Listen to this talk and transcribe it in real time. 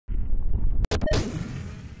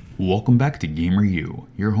Welcome back to GamerU,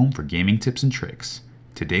 your home for gaming tips and tricks.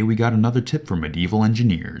 Today we got another tip for medieval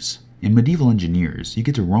engineers. In medieval engineers, you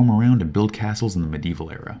get to roam around and build castles in the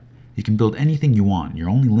medieval era. You can build anything you want,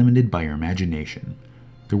 you're only limited by your imagination.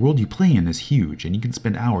 The world you play in is huge, and you can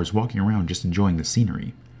spend hours walking around just enjoying the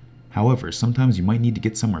scenery. However, sometimes you might need to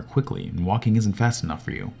get somewhere quickly, and walking isn't fast enough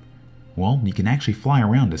for you. Well, you can actually fly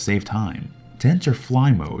around to save time. To enter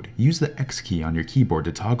fly mode, use the X key on your keyboard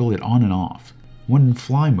to toggle it on and off. When in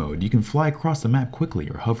fly mode, you can fly across the map quickly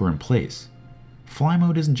or hover in place. Fly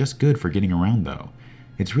mode isn't just good for getting around though.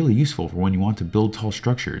 It's really useful for when you want to build tall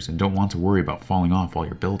structures and don't want to worry about falling off while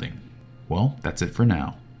you're building. Well, that's it for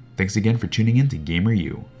now. Thanks again for tuning in to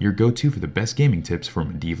GamerU, your go-to for the best gaming tips for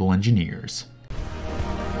medieval engineers.